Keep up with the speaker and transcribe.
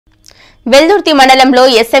వెల్దుర్తి మండలంలో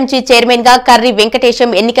SMG chairman గా కర్రి వెంకటేశం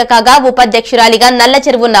ఎన్నిక కాగా ఉపాధ్యక్షురాలిగా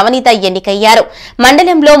నల్లచెరువు నవనీత ఎన్నికయ్యారు.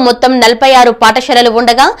 మండలంలో మొత్తం 46 పాఠశాలలు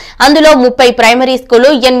ఉండగా అందులో 30 primary school,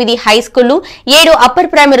 8 high school, 7 upper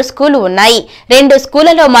primary school ఉన్నాయి. 2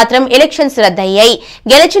 స్కూళ్లలో మాత్రం ఎలక్షన్స్ రద్దయ్యాయి.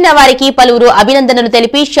 గెలిచిన వారికి పలువురు అభినందనలు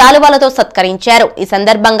తెలిపి శాలువాలతో సత్కరించారు. ఈ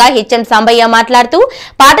సందర్భంగా హెచ్ఎం సాంబయ్య మాట్లాడుతూ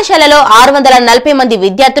పాఠశాలలో 640 మంది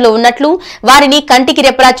విద్యార్థులు ఉన్నట్లు, వారిని కంటికి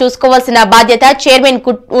రెప్పలా చూసుకోవాల్సిన బాధ్యత చైర్మన్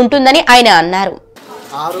ఉంటుందని ఆయన అన్నారు.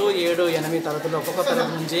 6, 7, 8 తరగతుల్లో ఒక్కొక్క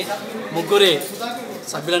తరగతి నుంచి 3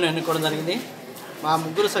 సభ్యులను ఎన్నుకోవడం జరిగింది. ఆ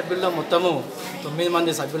 3 సభ్యుల్లో మొత్తము 9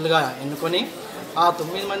 మంది సభ్యులుగా ఎన్నుకొని ఆ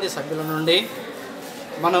 9 మంది సభ్యుల నుండి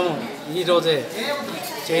మనము ఈరోజే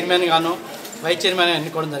చైర్మన్ గాను వైస్ చైర్మన్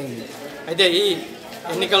ఎన్నుకోవడం జరిగింది. అయితే ఈ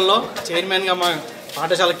ఎన్నికల్లో చైర్మన్గా మా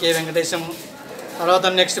పాఠశాల కె వెంకటేశం, తర్వాత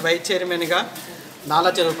నెక్స్ట్ వైస్ చైర్మన్గా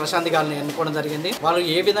నల్లచెరువు ప్రశాంత్ గారిని ఎన్నుకోవడం జరిగింది. వాళ్ళు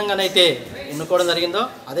ఏ విధంగానైతే ఎన్నుకోవడం జరిగిందో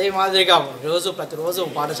అదే మాదిరిగా ప్రతిరోజు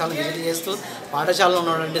పాఠశాలను విజిట్ చేస్తూ పాఠశాలలో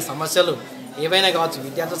ఉన్నటువంటి సమస్యలు ఏవైనా కావచ్చు,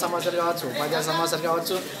 విద్యార్థుల సమస్యలు కావచ్చు, ఉపాధ్యాయుల సమస్యలు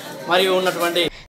కావచ్చు, మరియు ఉన్నటువంటి